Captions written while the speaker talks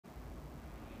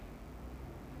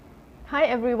Hi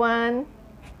everyone,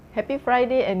 happy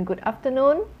Friday and good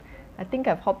afternoon. I think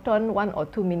I've hopped on 1 or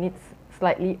 2 minutes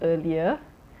slightly earlier.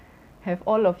 Have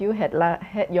all of you had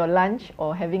your lunch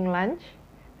or having lunch?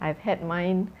 I've had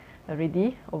mine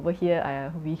already. Over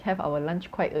here, we have our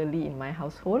lunch quite early in my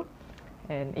household.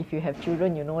 And if you have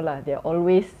children, you know lah, they're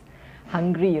always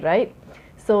hungry, right?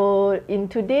 So in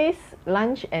today's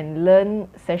lunch and learn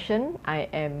session, I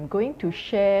am going to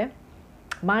share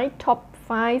my top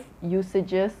 5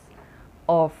 usages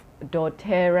of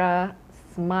doTERRA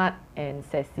Smart and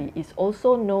Sassy. It's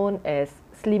also known as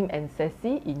Slim and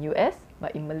Sassy in US,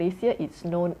 but in Malaysia it's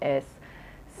known as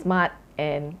Smart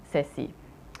and Sassy.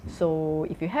 So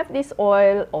if you have this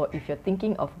oil, or if you're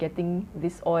thinking of getting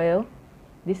this oil,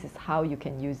 this is how you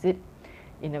can use it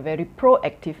in a very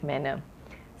proactive manner.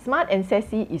 Smart and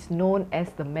Sassy is known as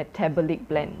the metabolic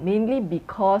blend, mainly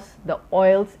because the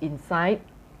oils inside,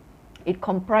 it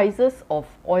comprises of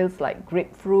oils like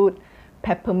grapefruit,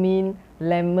 peppermint,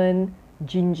 lemon,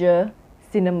 ginger,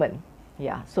 cinnamon.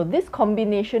 Yeah, so this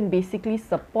combination basically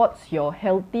supports your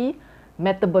healthy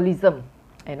metabolism.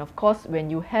 And of course, when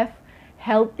you have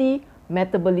healthy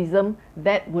metabolism,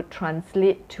 that would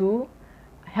translate to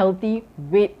healthy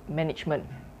weight management.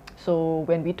 So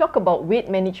when we talk about weight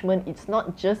management, it's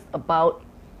not just about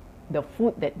the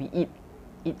food that we eat.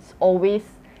 It's always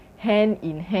hand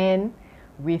in hand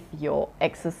with your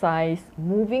exercise,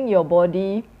 moving your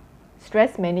body,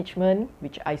 stress management,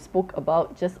 which I spoke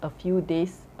about just a few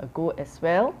days ago as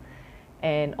well,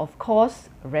 and of course,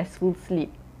 restful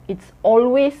sleep. It's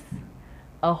always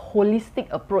a holistic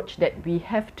approach that we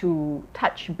have to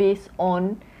touch base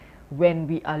on when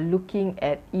we are looking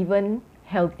at even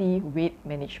healthy weight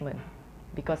management,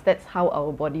 because that's how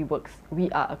our body works.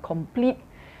 We are a complete,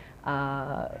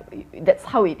 that's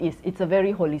how it is. It's a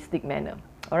very holistic manner.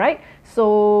 All right.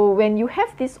 So when you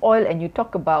have this oil and you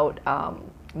talk about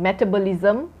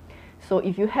metabolism, so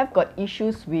if you have got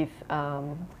issues with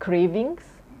cravings,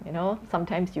 you know,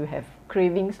 sometimes you have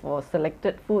cravings for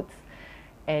selected foods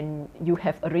and you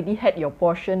have already had your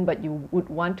portion, but you would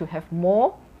want to have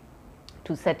more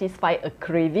to satisfy a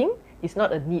craving. It's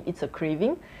not a need, it's a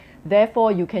craving.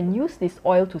 Therefore, you can use this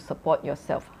oil to support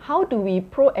yourself. How do we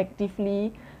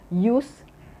proactively use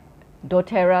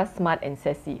doTERRA Smart and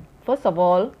Sassy? First of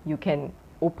all, you can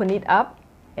open it up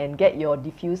and get your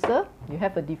diffuser. You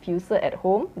have a diffuser at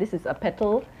home. This is a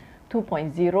Petal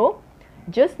 2.0.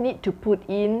 Just need to put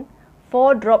in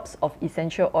 4 drops of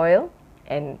essential oil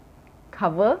and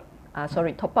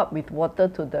top up with water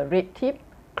to the red tip,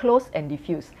 close and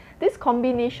diffuse. This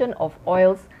combination of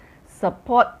oils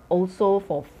support also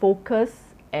for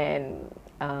focus and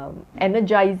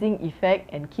energizing effect,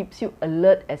 and keeps you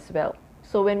alert as well.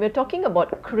 So when we're talking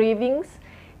about cravings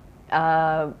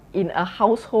in a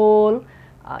household,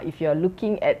 if you're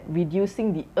looking at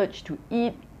reducing the urge to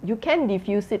eat, you can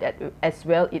diffuse it as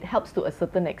well. It helps to a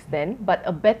certain extent, but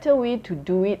a better way to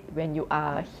do it when you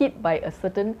are hit by a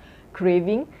certain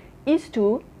craving is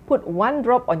to put 1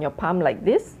 drop on your palm like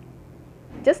this.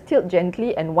 Just tilt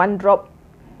gently and 1 drop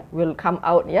will come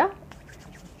out. Yeah,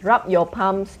 rub your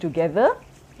palms together,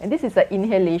 and this is an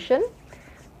inhalation.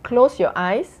 Close your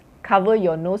eyes, cover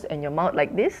your nose and your mouth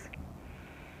like this.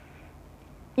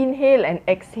 Inhale and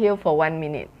exhale for 1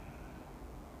 minute.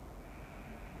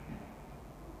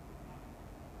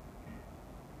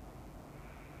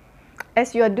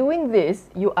 As you are doing this,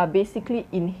 you are basically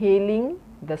inhaling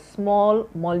the small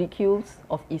molecules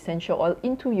of essential oil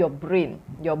into your brain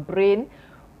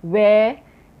where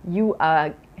you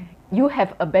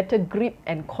have a better grip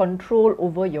and control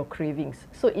over your cravings.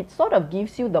 So it sort of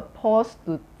gives you the pause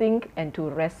to think and to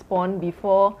respond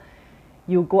before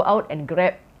you go out and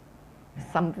grab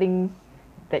something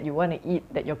that you want to eat,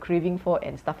 that you're craving for,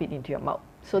 and stuff it into your mouth.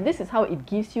 So this is how it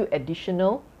gives you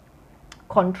additional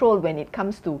control when it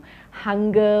comes to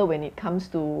hunger, when it comes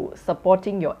to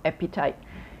supporting your appetite.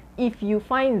 If you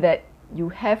find that you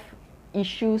have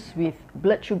issues with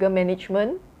blood sugar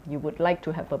management, you would like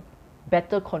to have a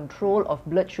better control of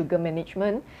blood sugar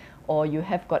management, or you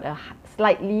have got a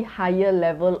slightly higher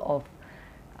level of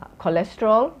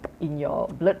cholesterol in your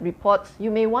blood reports,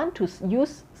 you may want to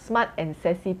use Smart and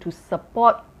Sassy to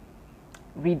support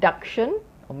reduction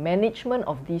or management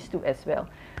of these two as well.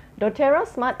 doTERRA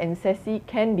Smart and Sassy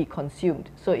can be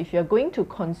consumed. So if you're going to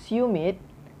consume it,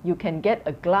 you can get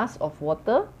a glass of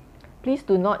water. Please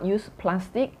do not use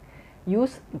plastic.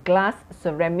 Use glass,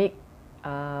 ceramic,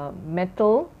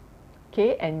 metal,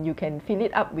 okay, and you can fill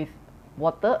it up with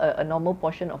water, a normal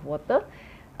portion of water,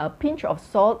 a pinch of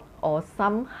salt or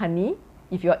some honey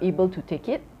if you're able to take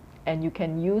it, and you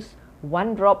can use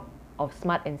 1 drop of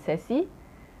Smart and Sassy,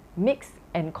 mix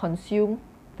and consume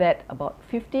that about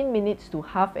 15 minutes to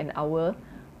half an hour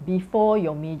before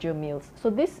your major meals. So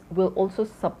this will also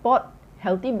support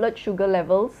healthy blood sugar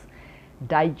levels,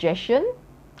 digestion,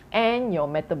 and your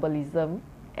metabolism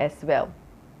as well.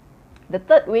 The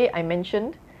third way I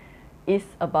mentioned is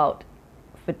about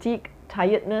fatigue,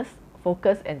 tiredness,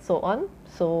 focus, and so on.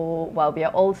 So while we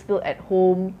are all still at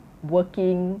home,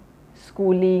 working,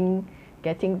 schooling,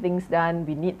 getting things done,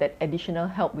 we need that additional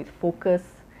help with focus,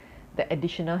 the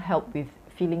additional help with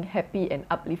feeling happy and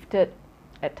uplifted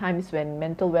at times when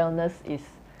mental wellness is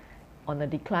on a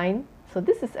decline. So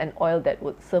this is an oil that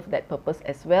would serve that purpose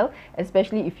as well,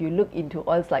 especially if you look into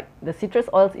oils like the citrus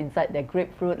oils inside the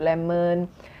grapefruit, lemon,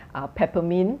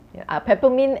 peppermint.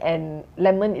 Peppermint and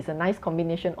lemon is a nice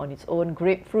combination on its own.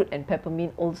 Grapefruit and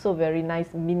peppermint also very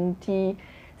nice minty,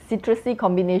 citrusy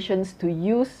combinations to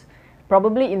use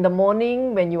probably in the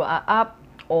morning when you are up,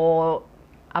 or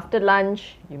after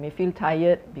lunch. You may feel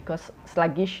tired because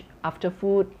sluggish after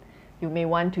food. You may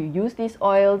want to use these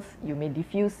oils. You may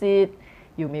diffuse it.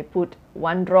 You may put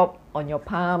 1 drop on your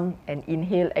palm and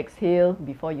inhale, exhale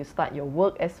before you start your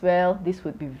work as well. This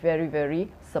would be very, very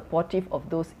supportive of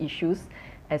those issues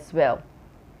as well.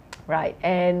 Right,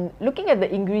 and looking at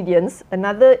the ingredients,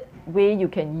 another way you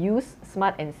can use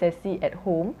Smart and Sassy at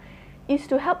home is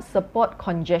to help support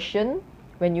congestion.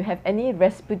 When you have any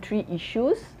respiratory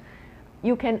issues,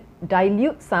 you can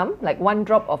dilute some, like 1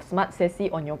 drop of Smart Sassy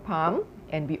on your palm,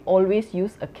 and we always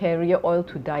use a carrier oil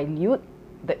to dilute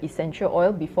the essential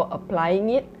oil before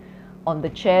applying it on the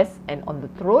chest and on the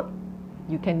throat.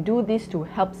 You can do this to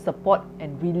help support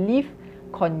and relieve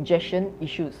congestion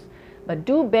issues. But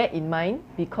do bear in mind,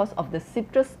 because of the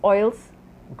citrus oils,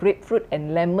 grapefruit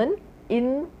and lemon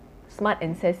in Smart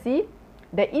and Sassy,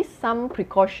 there is some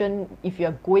precaution if you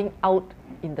are going out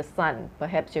in the sun.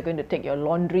 Perhaps you're going to take your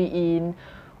laundry in,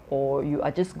 or you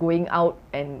are just going out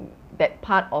and that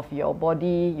part of your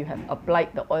body you have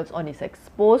applied the oils on is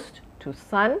exposed to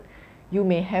sun. You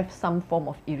may have some form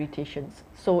of irritations.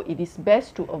 So it is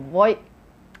best to avoid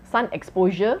sun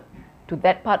exposure to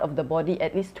that part of the body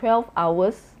at least 12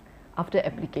 hours after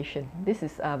application. This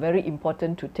is very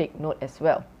important to take note as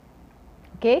well.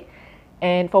 Okay,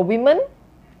 and for women,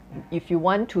 if you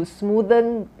want to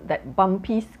smoothen that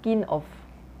bumpy skin of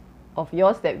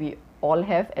yours that we all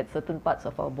have at certain parts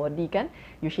of our body, kan?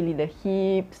 Usually the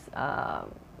hips,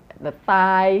 the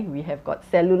thigh, we have got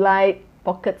cellulite,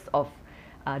 pockets of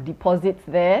deposits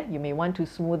there. You may want to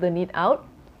smoothen it out.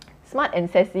 Smart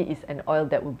and Sassy is an oil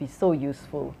that would be so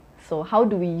useful. So how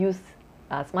do we use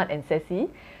Smart and Sassy?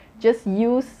 Just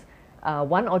use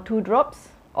 1 or 2 drops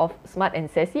of Smart and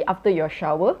Sassy after your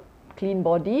shower, clean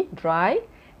body, dry,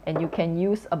 and you can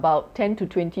use about 10 to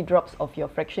 20 drops of your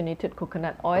fractionated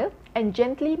coconut oil and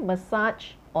gently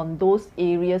massage on those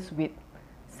areas with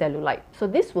cellulite. So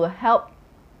this will help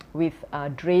with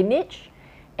drainage,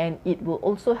 and it will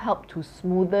also help to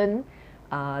smoothen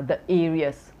the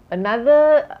areas.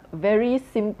 Another very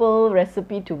simple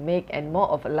recipe to make, and more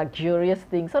of a luxurious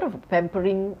thing, sort of a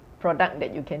pampering product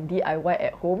that you can DIY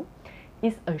at home,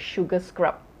 is a sugar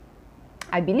scrub.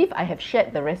 I believe I have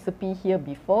shared the recipe here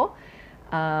before.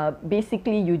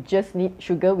 Basically, you just need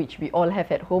sugar, which we all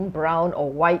have at home. Brown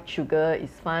or white sugar is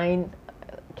fine.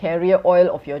 Carrier oil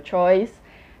of your choice,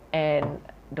 and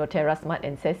doTERRA Smart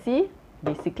and Sassy.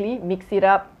 Basically, mix it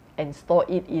up and store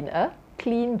it in a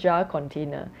clean jar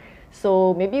container.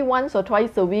 So maybe once or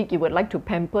twice a week, you would like to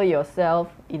pamper yourself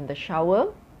in the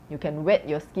shower. You can wet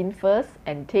your skin first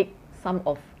and take some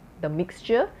of the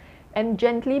mixture and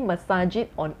gently massage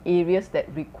it on areas that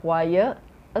require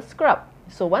a scrub.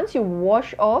 So once you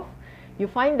wash off, you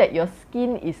find that your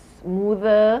skin is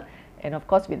smoother, and of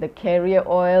course with the carrier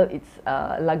oil, it's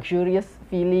luxurious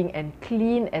feeling and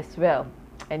clean as well.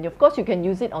 And of course you can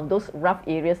use it on those rough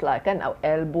areas like our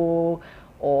elbow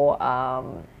or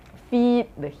feet,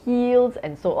 the heels,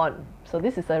 and so on. So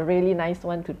this is a really nice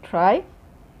one to try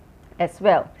as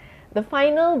well. The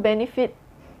final benefit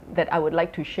that I would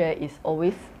like to share is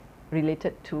always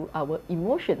related to our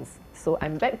emotions. So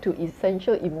I'm back to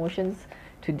essential emotions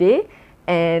today,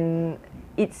 and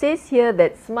it says here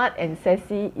that Smart and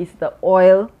Sassy is the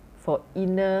oil for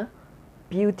inner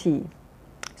beauty.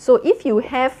 So if you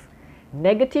have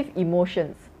negative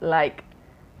emotions like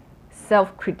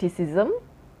self-criticism,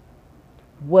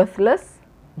 worthless,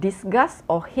 disgust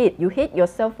or hate, you hate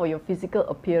yourself for your physical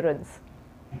appearance,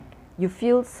 you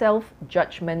feel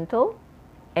self-judgmental,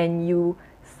 and you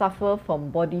suffer from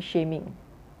body shaming.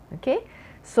 Okay,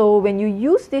 so when you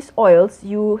use these oils,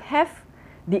 you have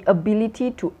the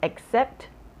ability to accept,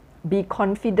 be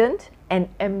confident, and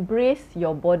embrace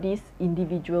your body's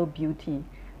individual beauty.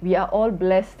 We are all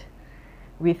blessed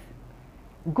with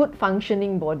good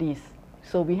functioning bodies.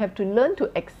 So we have to learn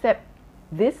to accept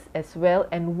this as well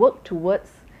and work towards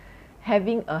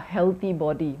having a healthy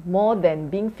body more than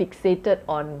being fixated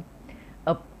on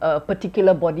a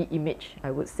particular body image,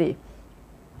 I would say.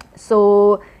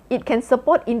 So it can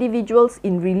support individuals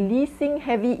in releasing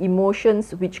heavy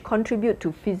emotions which contribute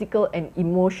to physical and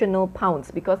emotional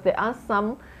pounds, because there are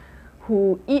some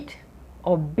who eat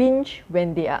or binge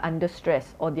when they are under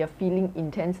stress or they are feeling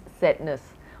intense sadness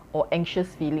or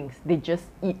anxious feelings. They just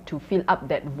eat to fill up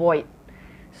that void.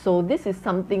 So this is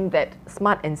something that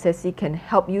Smart and Sassy can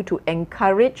help you to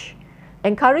encourage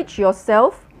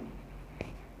yourself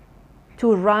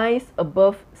to rise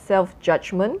above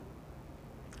self-judgment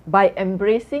by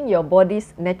embracing your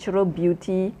body's natural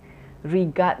beauty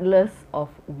regardless of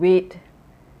weight,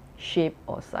 shape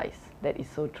or size. That is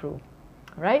so true,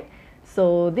 right?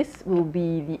 So this will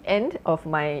be the end of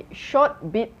my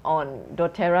short bit on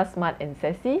doTERRA Smart and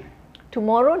Sassy.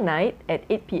 Tomorrow night at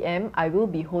 8 p.m. I will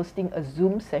be hosting a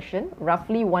Zoom session,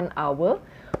 roughly 1 hour,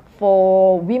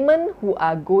 for women who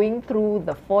are going through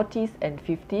the 40s and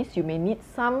 50s. You may need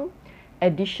some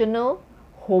additional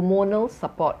hormonal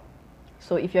support.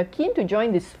 So if you're keen to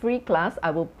join this free class,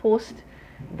 I will post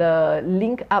the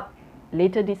link up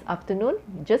later this afternoon.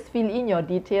 Just fill in your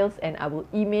details and I will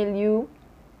email you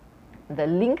the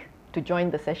link to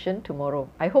join the session tomorrow.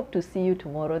 I hope to see you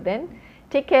tomorrow then.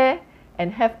 Take care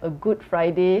and have a good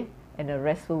Friday and a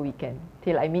restful weekend.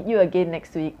 Till I meet you again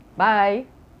next week. Bye.